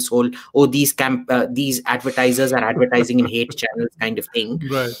started up this whole, these advertisers are advertising in hate channels kind of thing.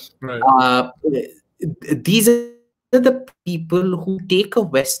 These are the people who take a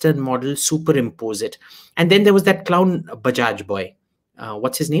Western model, superimpose it. And then there was that clown Bajaj boy.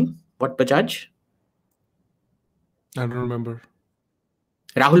 What's his name? What Bajaj? I don't remember.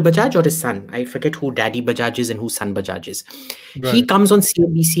 Rahul Bajaj or his son? I forget who Daddy Bajaj is and who son Bajaj is. He comes on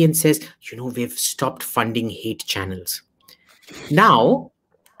CNBC and says, we've stopped funding hate channels. Now,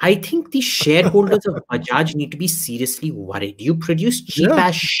 I think the shareholders of Bajaj need to be seriously worried. You produce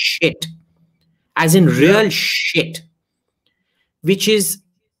cheap-ass shit, as in real shit, which is,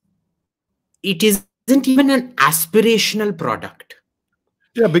 it isn't even an aspirational product.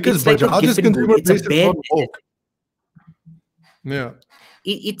 Yeah, because Bajaj is consumer based on woke.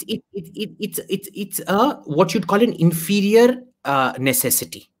 It's a what you'd call an inferior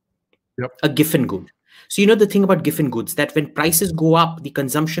necessity, a Giffen good. So the thing about Giffen goods, that when prices go up, the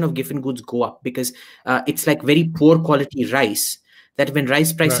consumption of Giffen goods go up because it's like very poor quality rice. That when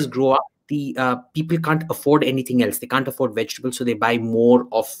rice prices grow up, the people can't afford anything else. They can't afford vegetables, so they buy more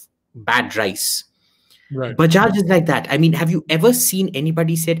of bad rice. Bajaj is like that. I mean, have you ever seen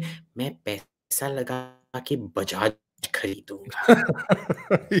anybody said, "Main paisa laga ke Bajaj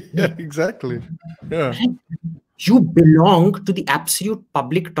Yeah, exactly. Yeah. You belong to the absolute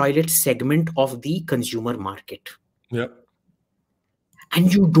public toilet segment of the consumer market. Yeah.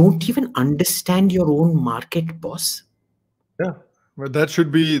 And you don't even understand your own market, boss. Yeah. Well, that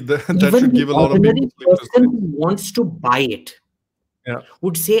should be that Even should the give a lot of people ordinary sleepless person nights. who wants to buy it Yeah.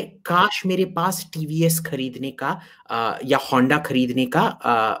 would say, काश मेरे पास TVS खरीदने का या Honda खरीदने का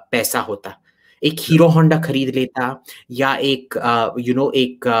पैसा होता. एक हीरो होंडा खरीद लेता या एक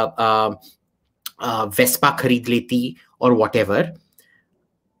एक वेस्पा खरीद लेती और व्हाटएवर.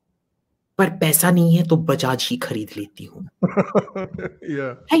 पर पैसा नहीं है तो बजाज ही खरीद लेती हूँ.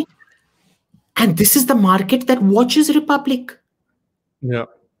 Yeah. Right? And this is the market that watches Republic. Yeah.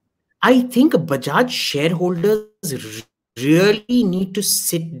 I think Bajaj shareholders really need to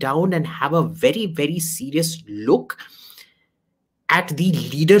sit down and have a very, very serious look at the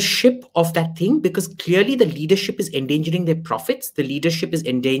leadership of that thing, because clearly the leadership is endangering their profits. The leadership is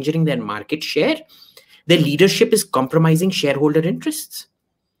endangering their market share. Their leadership is compromising shareholder interests.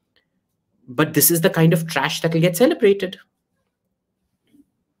 But this is the kind of trash that will get celebrated.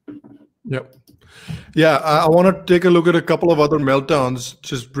 Yep. Yeah, I want to take a look at a couple of other meltdowns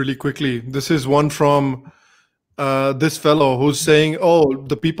just really quickly. This is one from this fellow who's saying, oh,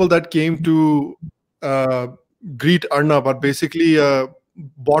 the people that came to greet Arnab are basically a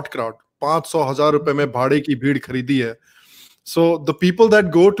bot crowd. 500,000 रुपए में भाड़े की भीड़ खरीदी है. So the people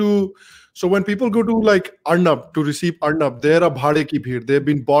that go to, so when people go to like Arnab to receive Arnab, they're a bhade ki bheed. They've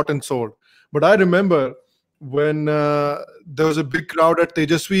been bought and sold. But I remember when there was a big crowd at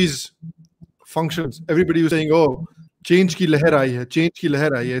Tejaswi's functions, everybody was saying, oh, change ki leher aayi hai, change ki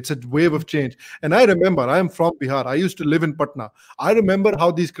leher aayi hai. It's a wave of change. And I remember, I am from Bihar. I used to live in Patna. I remember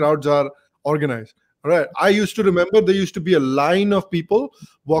how these crowds are organized. All right. I used to remember there used to be a line of people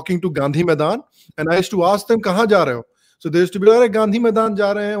walking to Gandhi Maidan. And I used to ask them, kahan ja rahe ho? So there used to be, अरे गांधी मैदान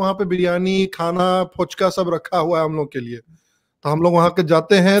जा रहे हैं, वहां पे बिरयानी खाना फुचका सब रखा हुआ है हम लोग के लिए, तो हम लोग वहां के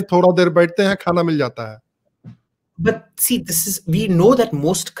जाते हैं, थोड़ा देर बैठते हैं, खाना मिल जाता है. But see, we know that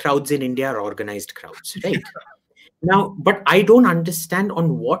most crowds in India are organized crowds, right? Now, but I don't understand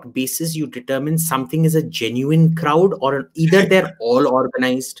on what basis you determine something is a genuine crowd, or either they're all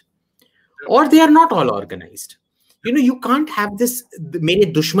organized or they are not all organized. You can't have this, मेरे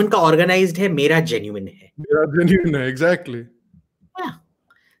दुश्मन का organized है, मेरा genuine है. मेरा genuine है, exactly. Yeah.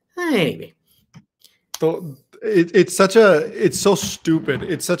 Anyway. So it's so stupid.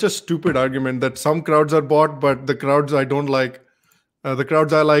 It's such a stupid argument that some crowds are bought, but the crowds I don't like, the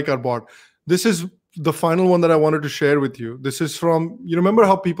crowds I like are bought. This is the final one that I wanted to share with you. This is from, you remember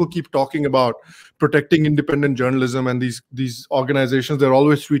how people keep talking about protecting independent journalism, and these organizations, they're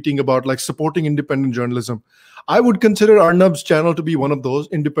always tweeting about like supporting independent journalism. I would consider Arnab's channel to be one of those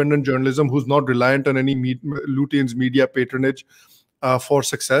independent journalism who's not reliant on any Lutyens media patronage for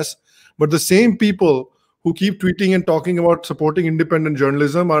success. But the same people who keep tweeting and talking about supporting independent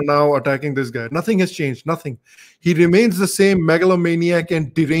journalism are now attacking this guy. Nothing has changed. Nothing. He remains the same megalomaniac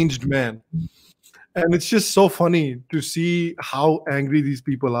and deranged man. And it's just so funny to see how angry these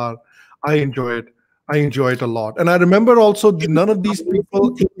people are. I enjoy it. I enjoy it a lot. And I remember also none of these people...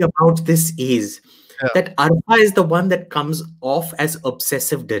 The thing about this is that Arpa is the one that comes off as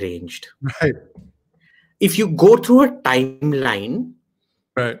obsessive deranged. Right. If you go through a timeline,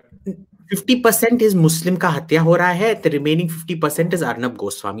 right, 50% is Muslim ka hatya ho raha hai, the remaining 50% is Arnab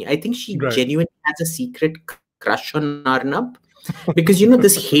Goswami. I think she genuinely has a secret crush on Arnab. Because,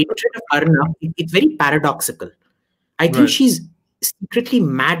 this hatred of Arnab, it's very paradoxical. I think she's secretly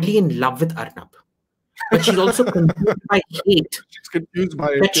madly in love with Arnab. But she's also confused by hate. She's confused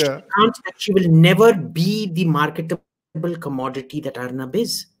by it, that she will never be the marketable commodity that Arnab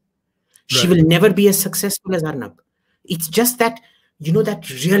is. She will never be as successful as Arnab. It's just that, that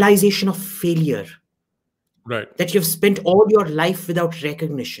realization of failure. Right. That you've spent all your life without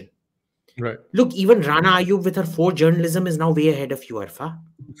recognition. Right. Look, even Rana Ayub with her 4 journalism is now way ahead of you, Arfa.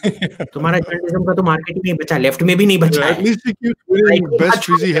 तुम्हारा journalism का तो market में बचा, left में भी नहीं बचा है. At least she keeps winning best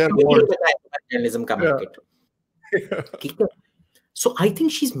frizzy hair award. Journalism का market. So I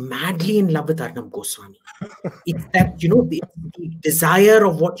think she's madly in love with Arnab Goswami. It's that, the desire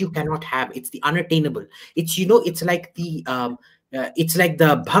of what you cannot have. It's the unattainable. It's, it's like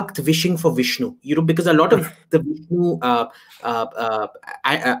the Bhakt wishing for Vishnu, because a lot of the Vishnu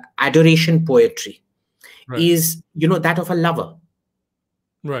adoration poetry is, that of a lover.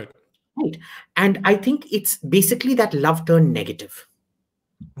 Right. Right. And I think it's basically that love turned negative.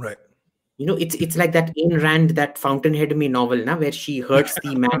 Right. It's like that Ayn Rand, that Fountainhead Me novel, where she hurts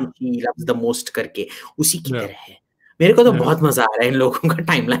the man she loves the most karke. Usi ki tarah hai. मेरे को तो बहुत मजा आ रहा है इन लोगों का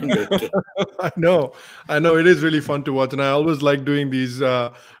timeline देख के. I know it is really fun to watch, and I always like doing these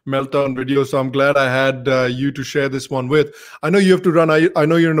meltdown videos. So I'm glad I had you to share this one with. I know you have to run. I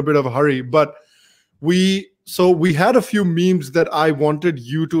know you're in a bit of a hurry, but we had a few memes that I wanted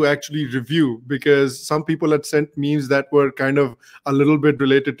you to actually review, because some people had sent memes that were kind of a little bit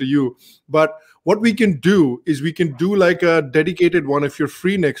related to you. But what we can do is we can do like a dedicated one. If you're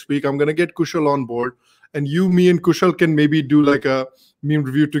free next week, I'm going to get Kushal on board, and you, me, and Kushal can maybe do like a meme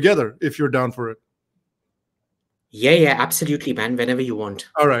review together if you're down for it. Yeah, absolutely, man. Whenever you want.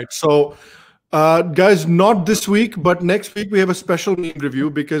 All right. So, guys, not this week, but next week we have a special meme review,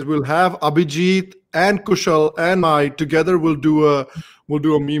 because we'll have Abhijit and Kushal and I together. We'll do a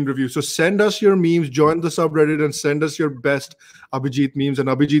meme review. So send us your memes, join the subreddit, and send us your best Abhijit memes, and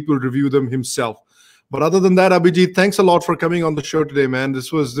Abhijit will review them himself. But other than that, Abhijit, thanks a lot for coming on the show today, man.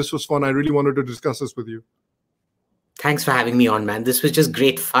 This was fun. I really wanted to discuss this with you. Thanks for having me on, man. This was just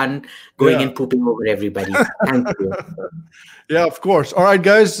great fun going and pooping over everybody. Thank you. Yeah, of course. All right,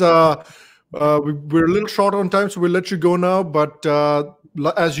 guys. We're a little short on time, so we'll let you go now. But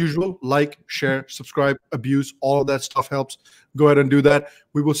as usual, like, share, subscribe, abuse, all of that stuff helps. Go ahead and do that.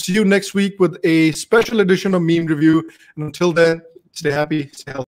 We will see you next week with a special edition of Meme Review. And until then, stay happy, stay healthy.